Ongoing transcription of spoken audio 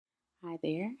Hi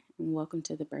there, and welcome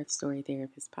to the Birth Story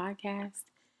Therapist podcast,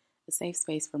 a safe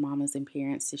space for mamas and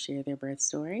parents to share their birth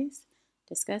stories,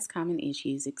 discuss common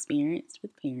issues experienced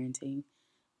with parenting,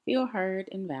 feel heard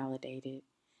and validated,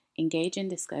 engage in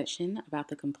discussion about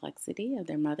the complexity of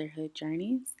their motherhood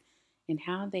journeys, and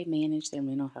how they manage their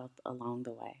mental health along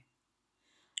the way.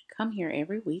 Come here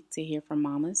every week to hear from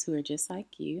mamas who are just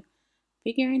like you,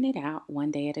 figuring it out one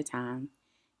day at a time.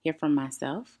 Hear from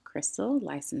myself, Crystal,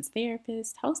 licensed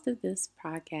therapist, host of this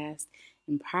podcast,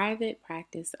 and private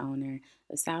practice owner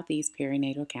of Southeast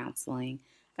Perinatal Counseling.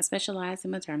 I specialize in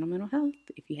maternal mental health,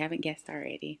 if you haven't guessed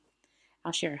already.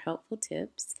 I'll share helpful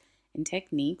tips and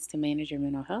techniques to manage your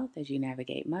mental health as you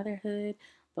navigate motherhood,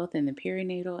 both in the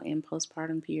perinatal and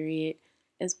postpartum period,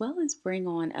 as well as bring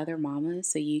on other mamas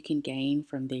so you can gain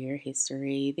from their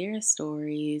history, their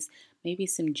stories, maybe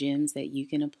some gems that you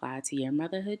can apply to your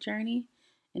motherhood journey.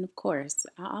 And of course,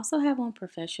 I also have on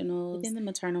professionals within the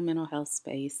maternal mental health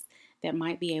space that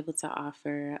might be able to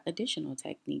offer additional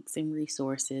techniques and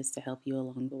resources to help you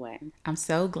along the way. I'm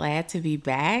so glad to be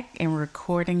back and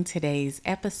recording today's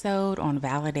episode on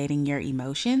validating your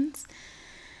emotions.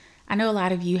 I know a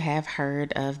lot of you have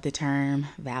heard of the term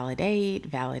validate,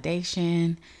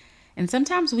 validation, and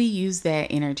sometimes we use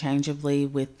that interchangeably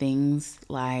with things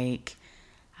like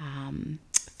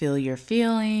feel your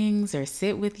feelings or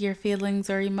sit with your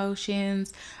feelings or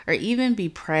emotions, or even be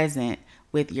present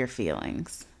with your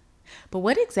feelings. But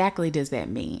what exactly does that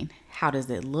mean? How does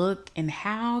it look? And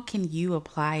how can you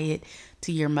apply it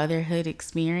to your motherhood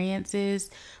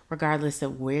experiences, regardless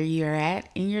of where you're at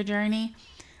in your journey?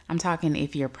 I'm talking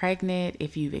if you're pregnant,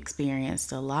 if you've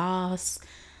experienced a loss,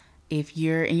 if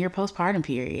you're in your postpartum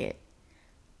period.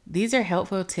 These are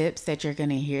helpful tips that you're going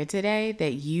to hear today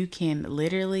that you can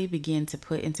literally begin to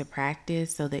put into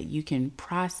practice so that you can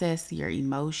process your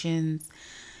emotions.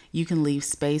 You can leave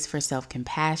space for self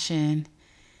compassion.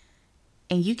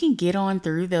 And you can get on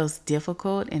through those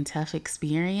difficult and tough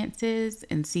experiences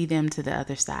and see them to the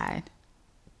other side.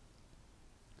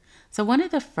 So, one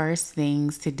of the first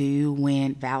things to do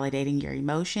when validating your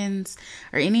emotions,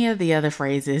 or any of the other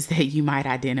phrases that you might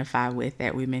identify with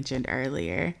that we mentioned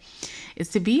earlier, is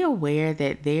to be aware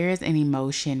that there's an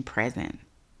emotion present,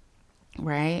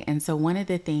 right? And so, one of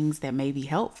the things that may be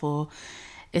helpful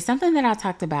is something that I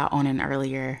talked about on an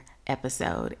earlier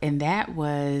episode, and that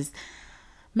was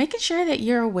making sure that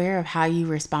you're aware of how you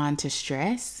respond to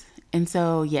stress. And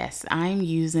so, yes, I'm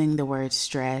using the word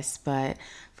stress, but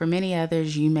for many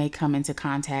others, you may come into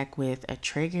contact with a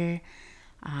trigger.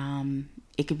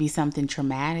 It could be something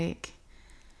traumatic.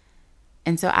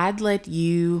 And so I'd let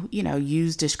you,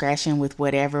 use discretion with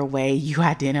whatever way you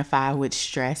identify what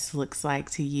stress looks like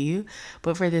to you.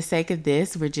 But for the sake of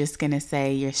this, we're just going to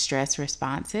say your stress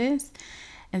responses.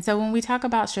 And so when we talk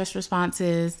about stress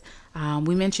responses,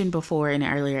 we mentioned before in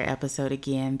an earlier episode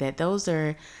again that those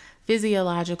are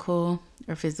physiological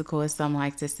or physical, as some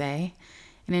like to say.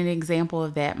 And an example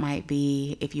of that might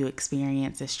be if you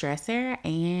experience a stressor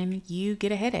and you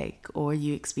get a headache, or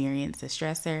you experience a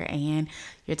stressor and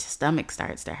your stomach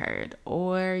starts to hurt,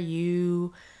 or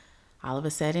you all of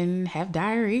a sudden have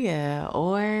diarrhea,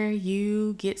 or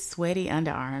you get sweaty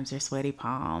underarms or sweaty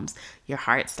palms, your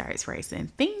heart starts racing,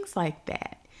 things like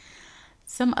that.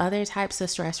 Some other types of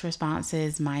stress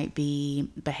responses might be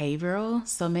behavioral.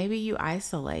 So maybe you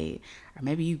isolate, or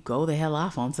maybe you go the hell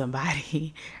off on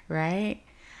somebody, right?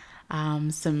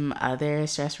 Some other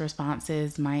stress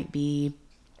responses might be,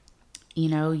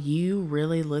 you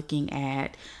really looking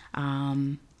at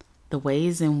the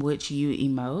ways in which you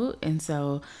emote. And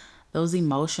so those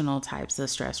emotional types of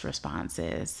stress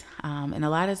responses. And a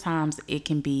lot of times it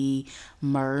can be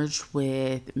merged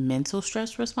with mental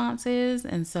stress responses.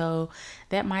 And so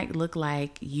that might look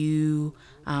like you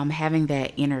having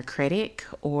that inner critic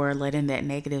or letting that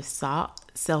negative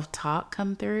self talk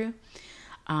come through.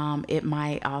 It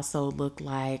might also look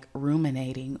like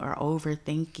ruminating or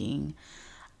overthinking.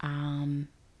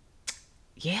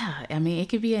 Yeah, I mean, it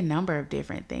could be a number of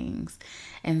different things.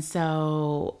 And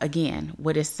so, again,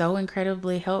 what is so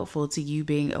incredibly helpful to you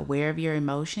being aware of your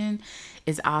emotion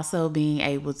is also being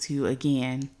able to,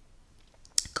 again,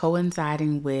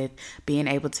 coinciding with being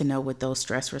able to know what those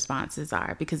stress responses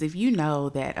are. Because if you know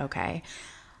that, okay,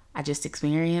 I just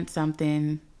experienced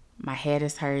something, my head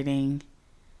is hurting,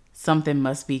 something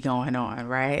must be going on,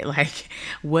 right? Like,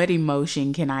 what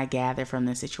emotion can I gather from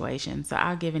the situation? So,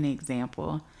 I'll give an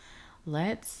example.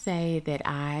 Let's say that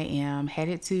I am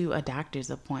headed to a doctor's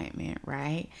appointment,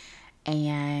 right?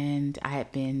 And I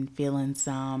had been feeling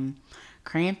some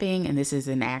cramping, and this is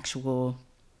an actual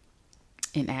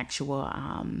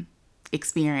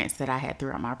experience that I had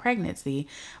throughout my pregnancy,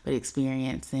 but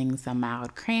experiencing some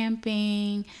mild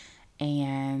cramping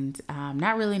and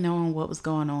not really knowing what was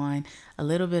going on, a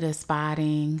little bit of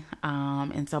spotting.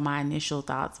 And so my initial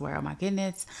thoughts were, oh my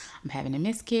goodness, I'm having a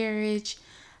miscarriage,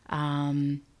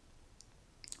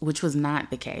 which was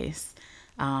not the case.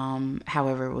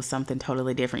 However, it was something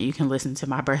totally different. You can listen to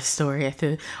my birth story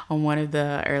on one of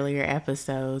the earlier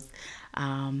episodes.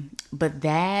 But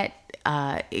that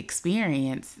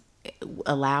experience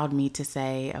allowed me to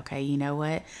say, okay, you know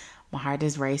what? My heart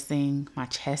is racing, my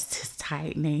chest is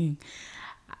tightening.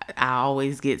 I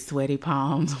always get sweaty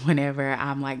palms whenever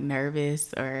I'm like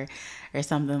nervous or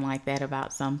something like that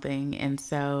about something. And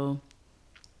so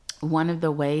one of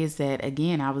the ways that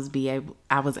again I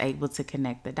was able to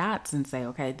connect the dots and say,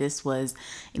 okay, this was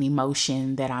an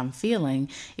emotion that I'm feeling,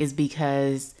 is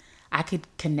because I could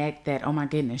connect that, oh my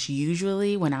goodness,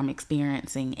 usually when I'm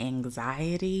experiencing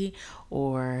anxiety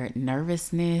or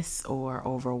nervousness or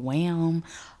overwhelm,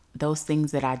 those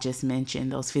things that I just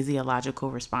mentioned, those physiological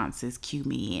responses cue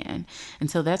me in. And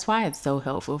so that's why it's so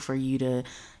helpful for you to,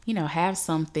 have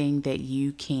something that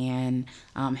you can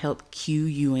help cue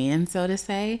you in, so to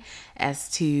say, as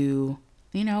to,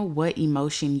 what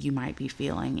emotion you might be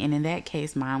feeling. And in that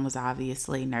case, mine was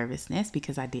obviously nervousness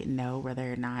because I didn't know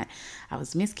whether or not I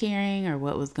was miscarrying or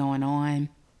what was going on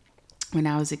when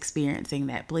I was experiencing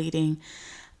that bleeding.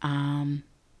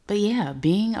 But yeah,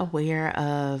 being aware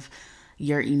of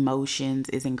your emotions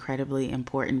is incredibly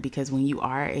important, because when you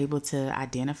are able to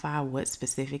identify what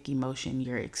specific emotion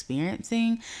you're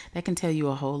experiencing, that can tell you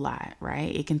a whole lot,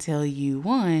 right? It can tell you,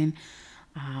 one,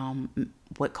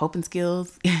 what coping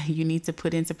skills you need to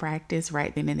put into practice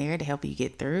right then and there to help you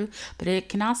get through. But it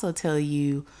can also tell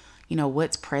you,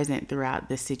 what's present throughout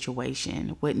the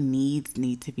situation, what needs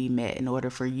need to be met in order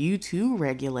for you to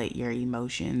regulate your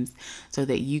emotions so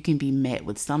that you can be met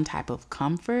with some type of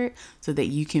comfort so that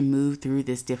you can move through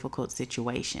this difficult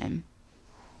situation.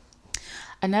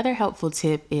 Another helpful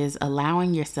tip is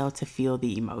allowing yourself to feel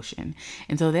the emotion.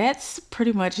 And so that's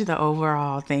pretty much the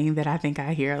overall thing that I think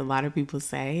I hear a lot of people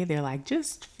say. They're like,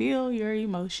 just feel your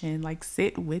emotion, like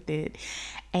sit with it.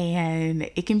 And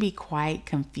it can be quite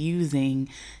confusing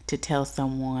to tell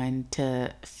someone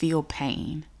to feel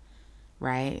pain,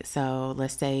 right? So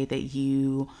let's say that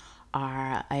you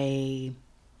are a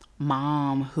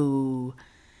mom who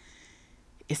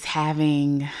is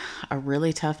having a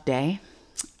really tough day,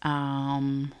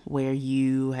 where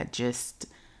you had just,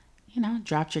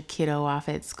 dropped your kiddo off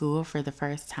at school for the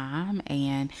first time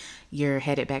and you're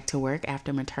headed back to work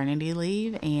after maternity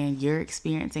leave, and you're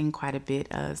experiencing quite a bit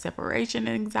of separation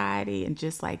anxiety and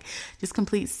just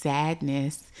complete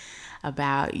sadness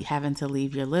about having to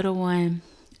leave your little one.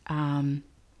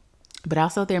 But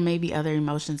also there may be other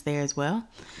emotions there as well.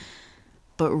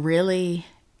 But really,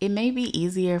 it may be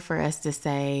easier for us to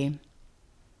say,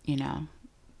 you know,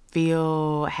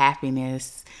 feel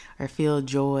happiness or feel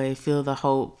joy, feel the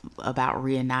hope about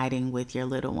reuniting with your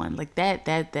little one. Like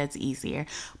that's easier.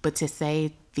 But to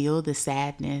say feel the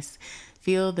sadness,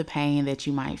 feel the pain that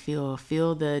you might feel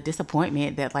the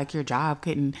disappointment that like your job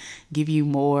couldn't give you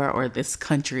more, or this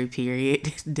country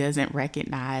period doesn't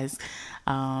recognize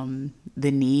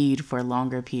the need for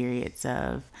longer periods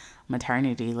of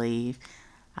maternity leave,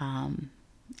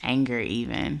 anger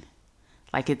even.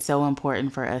 Like, it's so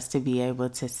important for us to be able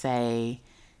to say,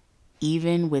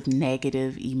 even with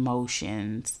negative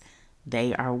emotions,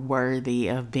 they are worthy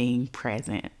of being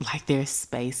present. Like, there's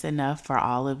space enough for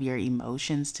all of your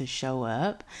emotions to show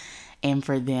up and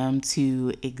for them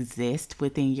to exist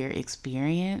within your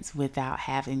experience without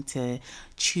having to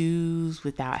choose,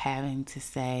 without having to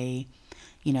say,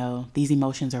 these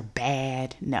emotions are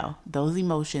bad. No, those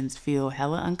emotions feel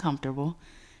hella uncomfortable,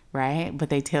 right? But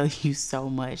they tell you so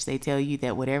much. They tell you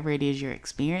that whatever it is you're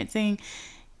experiencing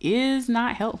is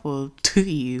not helpful to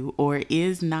you, or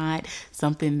is not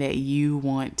something that you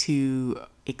want to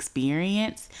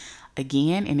experience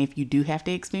again. And if you do have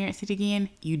to experience it again,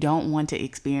 you don't want to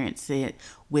experience it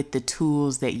with the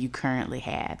tools that you currently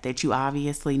have, that you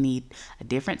obviously need a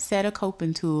different set of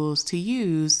coping tools to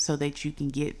use so that you can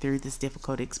get through this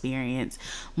difficult experience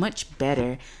much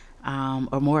better,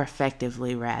 or more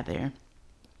effectively rather.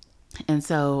 And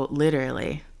so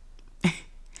literally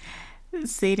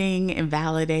sitting and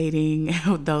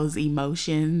validating those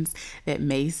emotions that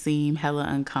may seem hella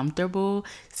uncomfortable,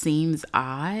 seems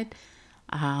odd,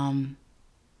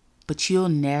 but you'll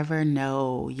never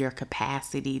know your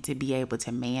capacity to be able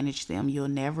to manage them. You'll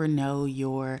never know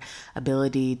your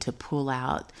ability to pull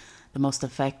out the most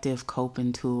effective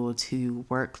coping tool to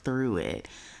work through it.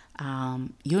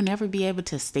 You'll never be able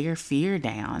to stare fear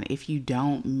down if you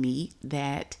don't meet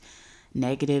that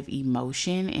negative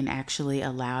emotion and actually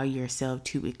allow yourself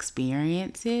to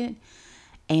experience it.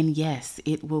 And yes,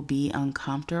 it will be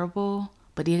uncomfortable,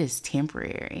 but it is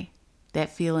temporary. That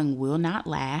feeling will not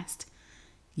last.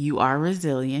 You are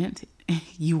resilient.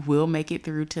 You will make it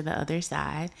through to the other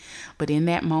side. But in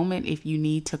that moment, if you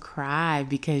need to cry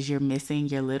because you're missing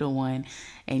your little one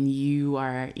and you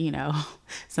are,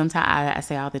 sometimes I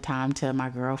say all the time to my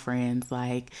girlfriends,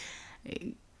 like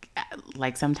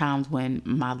sometimes when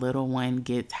my little one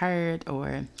gets hurt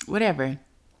or whatever,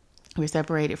 we're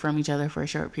separated from each other for a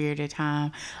short period of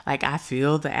time, like I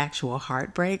feel the actual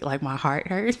heartbreak, like my heart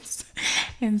hurts.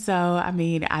 And so, I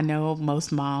mean, I know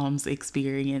most moms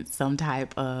experience some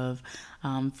type of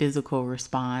physical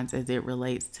response as it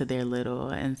relates to their little.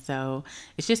 And so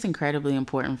it's just incredibly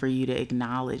important for you to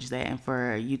acknowledge that and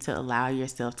for you to allow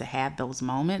yourself to have those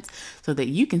moments so that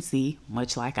you can see,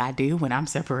 much like I do when I'm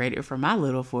separated from my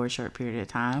little for a short period of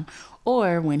time,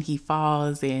 or when he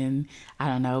falls and, I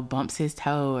don't know, bumps his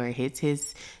toe or hits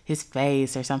his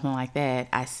face or something like that,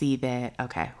 I see that,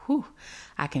 okay,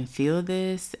 I can feel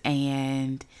this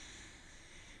and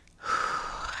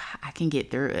I can get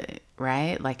through it,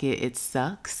 right? Like it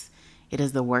sucks. It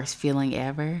is the worst feeling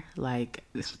ever. Like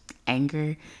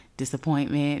anger,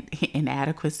 disappointment,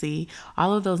 inadequacy,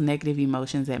 all of those negative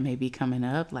emotions that may be coming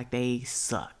up, like they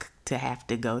suck to have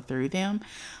to go through them.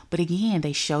 But again,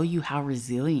 they show you how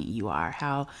resilient you are,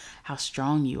 how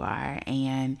strong you are,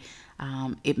 and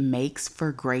it makes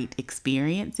for great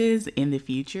experiences in the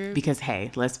future because,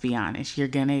 hey, let's be honest, you're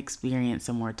going to experience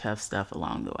some more tough stuff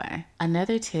along the way.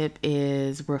 Another tip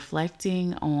is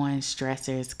reflecting on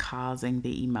stressors causing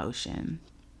the emotion.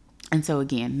 And so,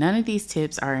 again, none of these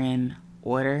tips are in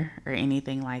order or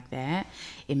anything like that.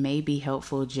 It may be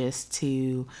helpful just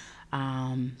to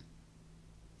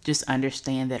just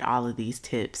understand that all of these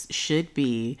tips should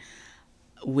be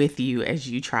with you as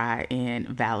you try and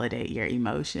validate your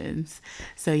emotions.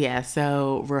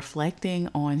 So reflecting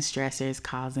on stressors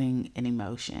causing an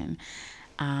emotion.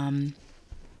 And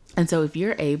so if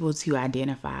you're able to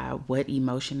identify what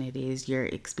emotion it is you're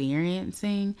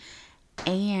experiencing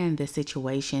and the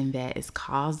situation that is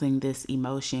causing this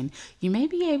emotion, you may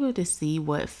be able to see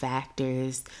what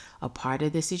factors are part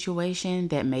of the situation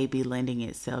that may be lending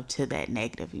itself to that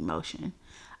negative emotion.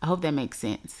 I hope that makes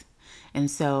sense.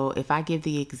 And so if I give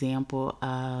the example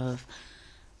of,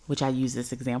 which I use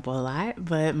this example a lot,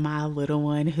 but my little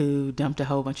one who dumped a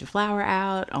whole bunch of flour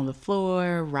out on the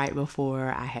floor right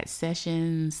before I had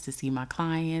sessions to see my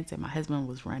clients, and my husband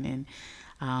was running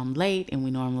late and we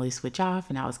normally switch off,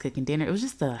 and I was cooking dinner. It was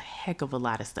just a heck of a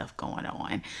lot of stuff going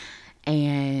on.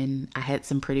 And I had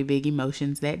some pretty big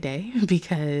emotions that day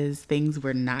because things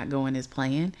were not going as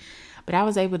planned. But I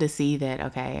was able to see that,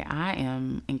 okay, I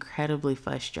am incredibly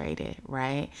frustrated,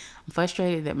 right? I'm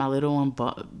frustrated that my little one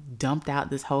dumped out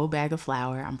this whole bag of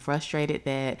flour. I'm frustrated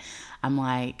that I'm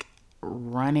like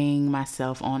running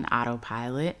myself on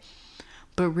autopilot.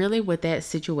 But really what that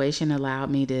situation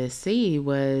allowed me to see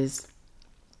was,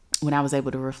 when I was able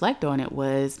to reflect on it,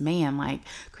 was, man, like,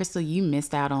 Crystal, you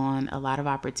missed out on a lot of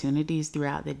opportunities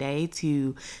throughout the day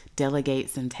to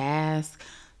delegate some tasks,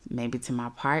 maybe to my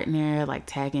partner, like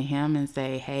tagging him and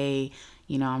say, hey,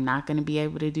 I'm not going to be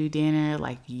able to do dinner.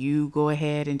 Like, you go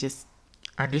ahead and just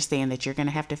understand that you're going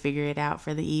to have to figure it out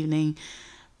for the evening.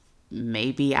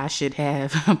 Maybe I should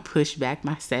have pushed back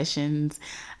my sessions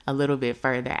a little bit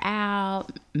further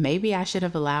out. Maybe I should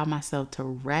have allowed myself to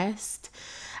rest.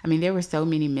 I mean, there were so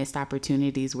many missed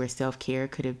opportunities where self-care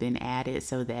could have been added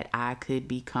so that I could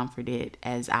be comforted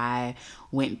as I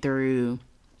went through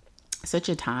such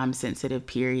a time sensitive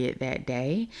period that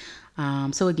day.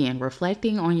 So again,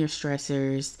 reflecting on your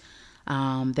stressors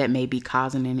that may be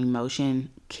causing an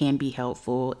emotion can be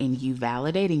helpful in you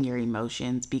validating your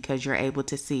emotions, because you're able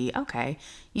to see, okay,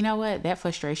 you know what, that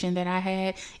frustration that I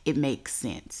had, it makes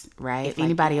sense, right? If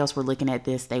anybody else were looking at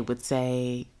this, they would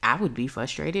say, I would be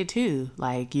frustrated too.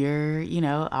 Like,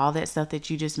 all that stuff that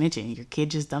you just mentioned, your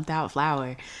kid just dumped out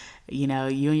flour. You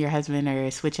and your husband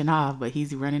are switching off, but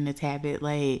he's running a tad bit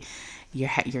late.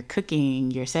 You're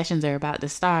cooking, your sessions are about to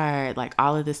start. Like,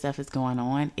 all of this stuff is going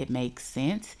on. It makes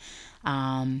sense.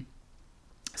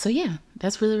 So yeah,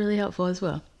 that's really, really helpful as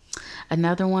well.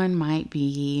 Another one might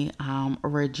be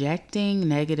rejecting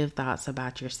negative thoughts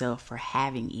about yourself for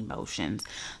having emotions.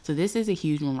 So this is a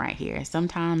huge one right here.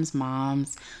 Sometimes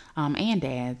moms and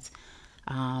dads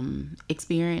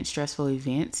experience stressful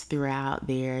events throughout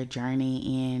their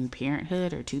journey in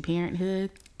parenthood or to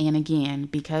parenthood. And again,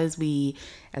 because we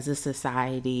as a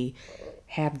society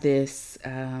have this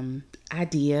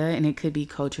idea, and it could be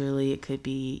culturally, it could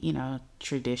be,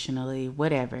 traditionally,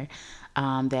 whatever,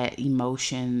 that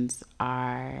emotions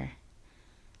are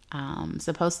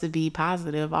supposed to be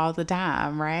positive all the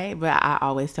time, right? But I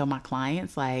always tell my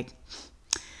clients, like,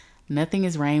 nothing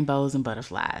is rainbows and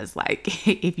butterflies. Like,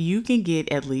 if you can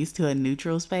get at least to a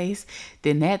neutral space,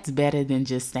 then that's better than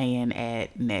just staying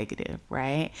at negative,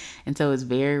 right? And so it's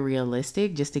very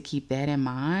realistic just to keep that in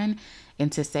mind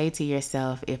and to say to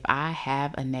yourself, if I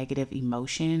have a negative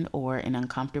emotion or an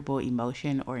uncomfortable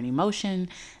emotion or an emotion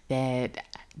that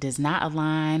does not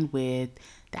align with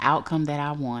the outcome that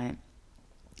I want,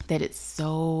 that it's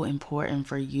so important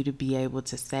for you to be able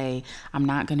to say, I'm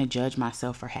not going to judge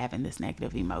myself for having this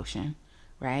negative emotion,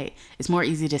 right? It's more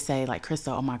easy to say, like,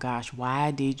 Crystal, oh my gosh, why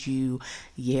did you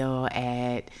yell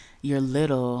at your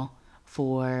little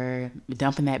for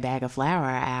dumping that bag of flour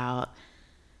out?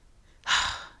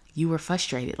 You were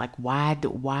frustrated. Like, why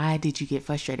did you get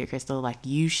frustrated, Crystal? Like,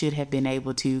 you should have been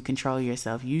able to control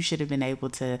yourself. You should have been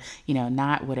able to,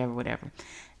 not whatever.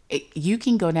 You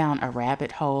can go down a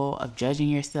rabbit hole of judging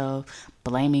yourself,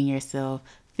 blaming yourself,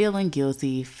 feeling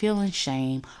guilty, feeling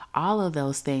shame, all of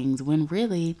those things, when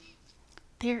really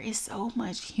there is so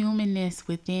much humanness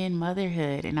within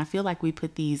motherhood. And I feel like we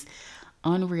put these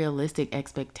unrealistic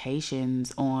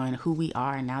expectations on who we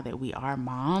are now that we are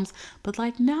moms. But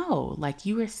like, no, like,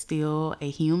 you are still a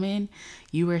human.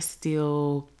 You are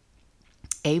still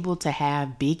able to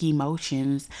have big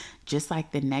emotions just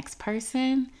like the next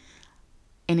person.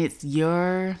 And it's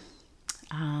your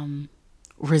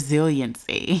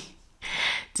resiliency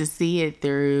to see it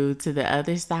through to the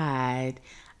other side,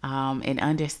 and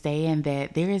understand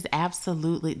that there is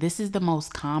absolutely, this is the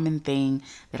most common thing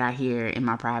that I hear in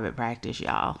my private practice,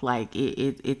 y'all. Like,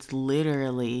 it's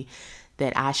literally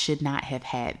that I should not have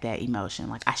had that emotion.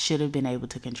 Like, I should have been able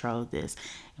to control this.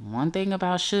 And one thing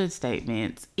about should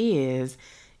statements is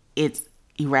it's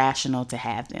irrational to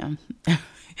have them.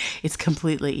 It's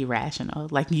completely irrational.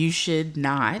 Like, you should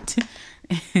not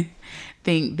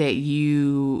think that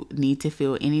you need to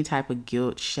feel any type of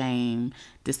guilt, shame,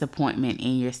 disappointment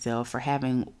in yourself for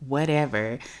having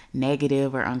whatever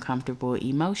negative or uncomfortable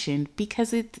emotion,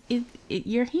 because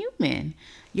you're human.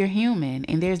 You're human,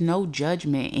 and there's no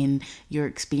judgment in your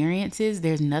experiences.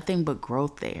 There's nothing but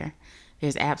growth there.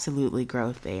 There's absolutely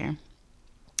growth there.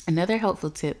 Another helpful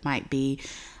tip might be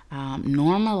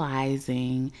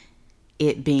normalizing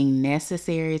it being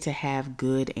necessary to have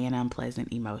good and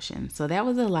unpleasant emotions. So that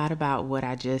was a lot about what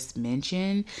I just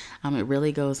mentioned. It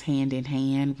really goes hand in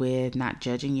hand with not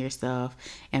judging yourself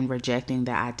and rejecting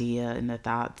the idea and the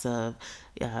thoughts of,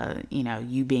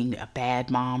 you being a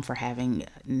bad mom for having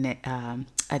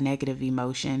a negative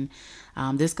emotion.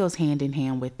 This goes hand in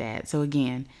hand with that. So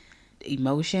again,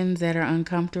 emotions that are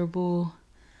uncomfortable,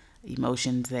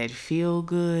 emotions that feel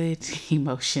good,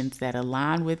 emotions that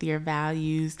align with your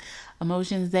values,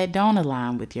 emotions that don't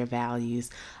align with your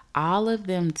values. All of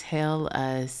them tell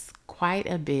us quite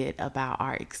a bit about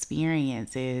our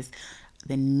experiences,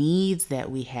 the needs that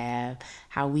we have,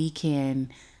 how we can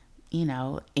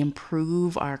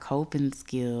improve our coping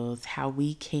skills, how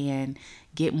we can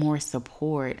get more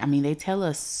support. I mean, they tell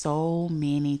us so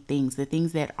many things, the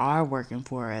things that are working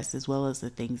for us as well as the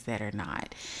things that are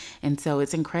not. And so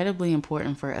it's incredibly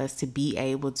important for us to be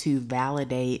able to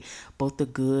validate both the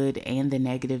good and the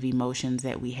negative emotions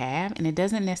that we have. And it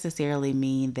doesn't necessarily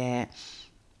mean that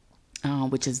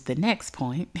which is the next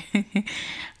point.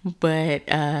 But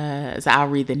so I'll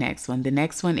read the next one. The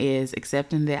next one is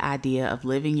accepting the idea of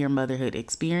living your motherhood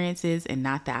experiences and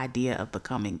not the idea of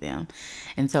becoming them.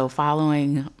 And so,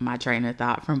 following my train of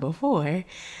thought from before,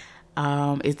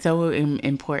 it's so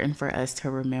important for us to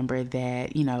remember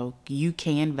that you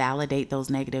can validate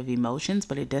those negative emotions,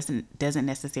 but it doesn't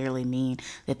necessarily mean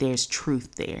that there's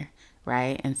truth there,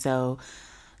 right? And so,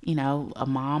 a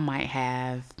mom might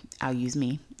have, I'll use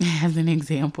me as an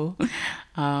example,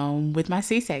 with my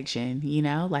C-section,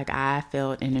 like, I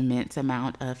felt an immense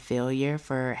amount of failure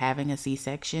for having a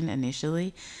C-section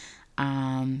initially,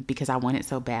 because I wanted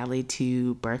so badly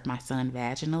to birth my son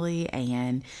vaginally.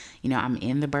 And, I'm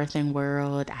in the birthing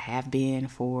world. I have been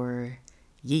for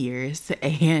years,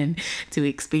 and to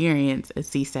experience a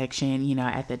C-section,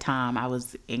 at the time I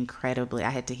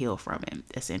had to heal from it,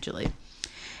 essentially.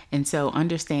 And so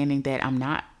understanding that I'm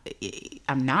not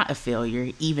a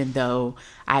failure, even though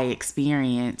I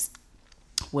experienced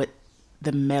what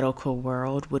the medical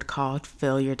world would call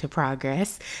failure to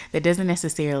progress, that doesn't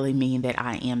necessarily mean that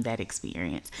I am that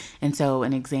experience. And so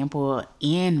an example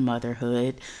in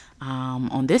motherhood,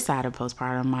 on this side of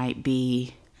postpartum, might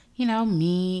be,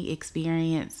 me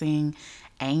experiencing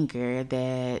anger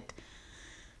that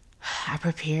I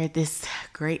prepared this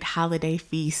great holiday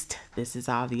feast. This is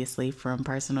obviously from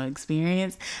personal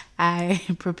experience. I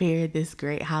prepared this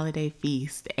great holiday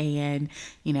feast, and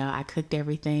I cooked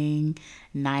everything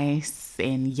nice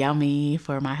and yummy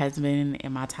for my husband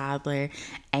and my toddler.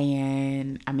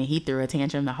 And I mean, he threw a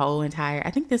tantrum the whole entire, I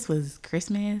think this was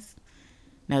Christmas.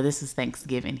 No, this was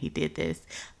Thanksgiving. He did this.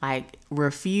 Like,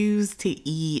 refused to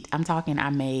eat. I'm talking,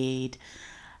 I made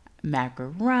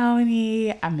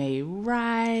macaroni, I made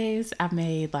rice, I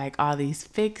made like all these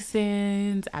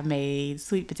fixins, I made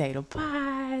sweet potato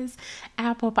pies,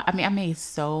 apple pie. I mean, I made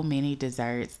so many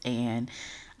desserts, and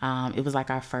it was like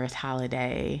our first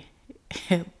holiday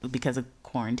because of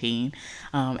quarantine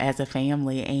as a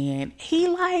family. And he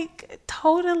like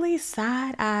totally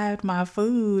side-eyed my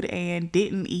food and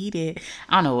didn't eat it.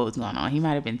 I don't know what was going on. He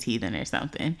might have been teething or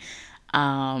something.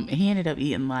 He ended up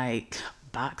eating like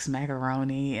box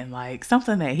macaroni and like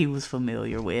something that he was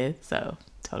familiar with. So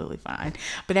totally fine.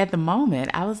 But at the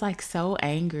moment, I was like so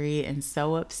angry and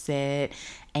so upset.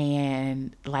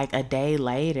 And like a day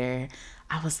later,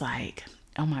 I was like,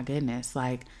 oh my goodness,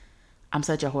 like I'm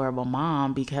such a horrible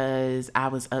mom because I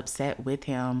was upset with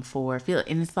him for feeling.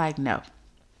 And it's like, no,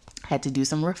 I had to do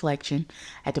some reflection. I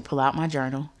had to pull out my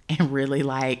journal and really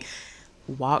like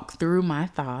walk through my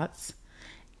thoughts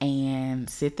and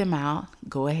sit them out,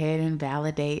 go ahead and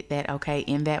validate that, okay,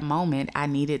 in that moment, I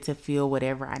needed to feel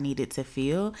whatever I needed to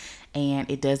feel. And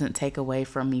it doesn't take away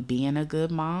from me being a good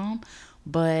mom.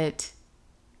 But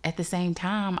at the same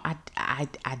time, I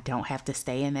don't have to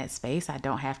stay in that space. I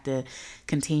don't have to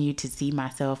continue to see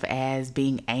myself as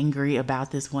being angry about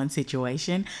this one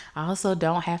situation. I also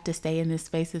don't have to stay in this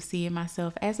space of seeing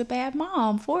myself as a bad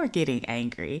mom for getting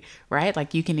angry, right?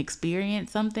 Like you can experience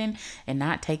something and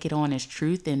not take it on as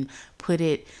truth and put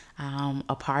it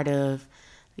a part of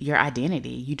your identity.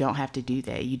 You don't have to do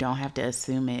that. You don't have to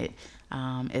assume it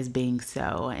as being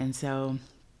so. And so,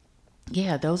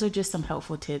 yeah, those are just some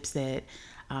helpful tips that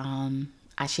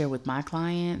I share with my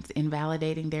clients in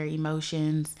validating their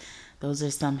emotions. Those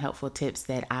are some helpful tips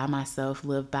that I myself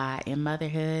live by in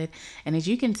motherhood. And as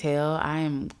you can tell, I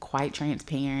am quite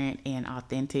transparent and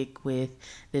authentic with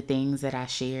the things that I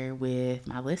share with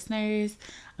my listeners,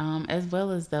 as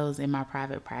well as those in my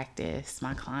private practice,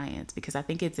 my clients, because I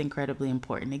think it's incredibly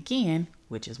important, again,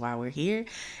 which is why we're here,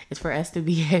 is for us to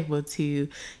be able to,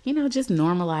 just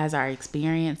normalize our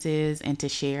experiences and to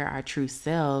share our true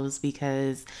selves.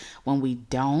 Because when we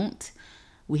don't,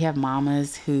 we have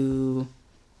mamas who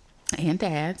and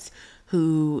dads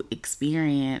who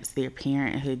experience their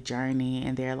parenthood journey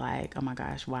and they're like, oh my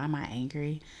gosh, why am I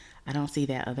angry? I don't see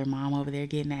that other mom over there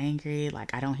getting angry.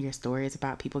 Like, I don't hear stories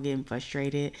about people getting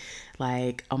frustrated.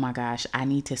 Like, oh my gosh, I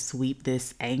need to sweep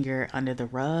this anger under the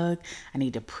rug. I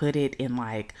need to put it in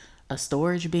like a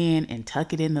storage bin and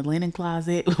tuck it in the linen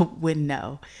closet. When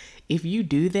no, if you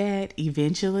do that,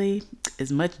 eventually,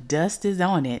 as much dust is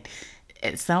on it,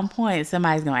 at some point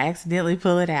somebody's going to accidentally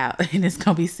pull it out and it's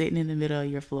going to be sitting in the middle of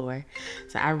your floor.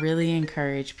 So I really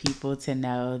encourage people to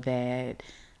know that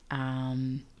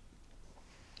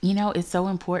it's so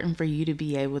important for you to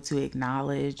be able to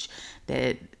acknowledge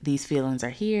that these feelings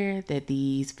are here, that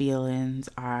these feelings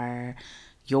are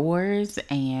yours,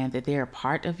 and that they're a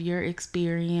part of your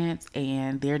experience,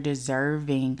 and they're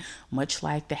deserving, much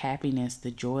like the happiness,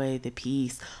 the joy, the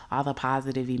peace, all the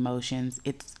positive emotions.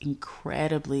 It's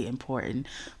incredibly important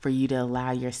for you to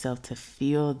allow yourself to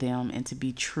feel them and to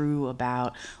be true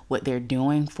about what they're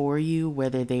doing for you,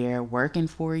 whether they're working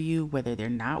for you, whether they're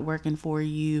not working for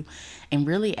you, and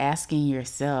really asking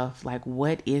yourself, like,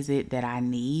 what is it that I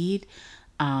need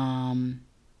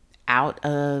out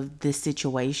of this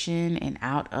situation, and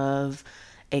out of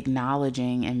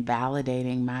acknowledging and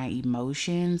validating my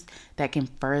emotions that can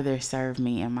further serve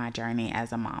me in my journey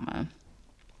as a mama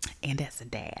and as a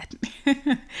dad.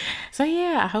 So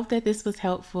yeah, I hope that this was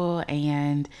helpful,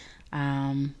 and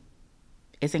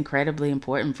it's incredibly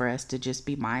important for us to just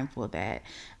be mindful that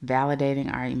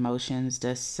validating our emotions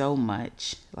does so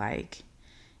much. Like,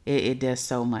 it does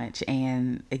so much.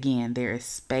 And again, there is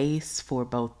space for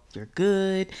both your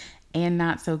good and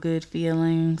not so good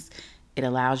feelings. It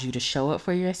allows you to show up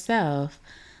for yourself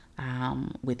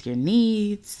with your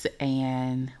needs,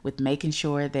 and with making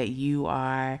sure that you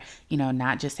are,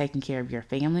 not just taking care of your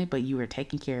family, but you are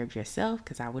taking care of yourself.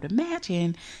 Because I would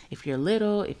imagine if you're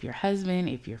little, if your husband,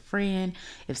 if your friend,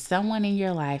 if someone in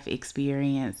your life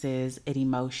experiences an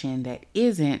emotion that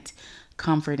isn't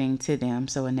comforting to them,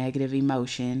 so a negative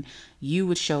emotion, you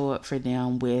would show up for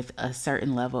them with a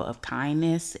certain level of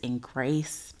kindness and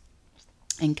grace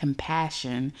and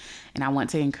compassion. And I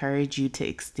want to encourage you to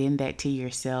extend that to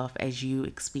yourself as you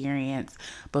experience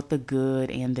both the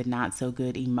good and the not so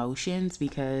good emotions,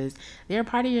 because they're a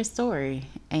part of your story.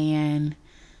 And,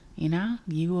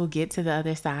 you will get to the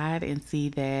other side and see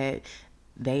that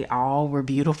they all were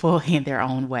beautiful in their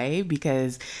own way,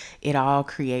 because it all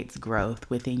creates growth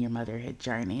within your motherhood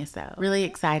journey. So, really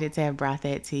excited to have brought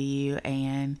that to you,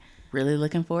 and really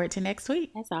looking forward to next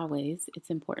week. As always,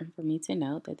 it's important for me to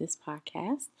note that this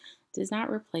podcast does not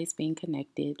replace being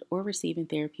connected or receiving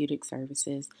therapeutic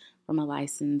services from a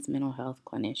licensed mental health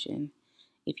clinician.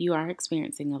 If you are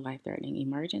experiencing a life-threatening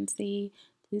emergency,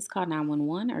 please call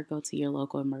 911 or go to your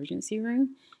local emergency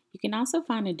room. You can also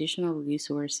find additional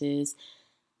resources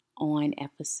on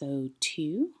episode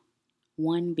 2,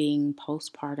 one being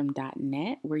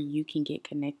postpartum.net, where you can get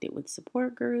connected with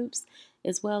support groups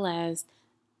as well as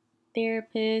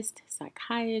therapists,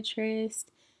 psychiatrists,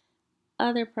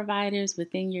 other providers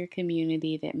within your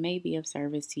community that may be of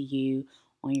service to you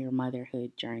on your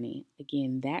motherhood journey.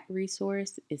 Again, that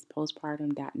resource is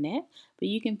postpartum.net, but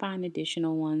you can find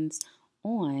additional ones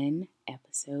on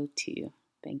episode 2.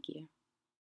 Thank you.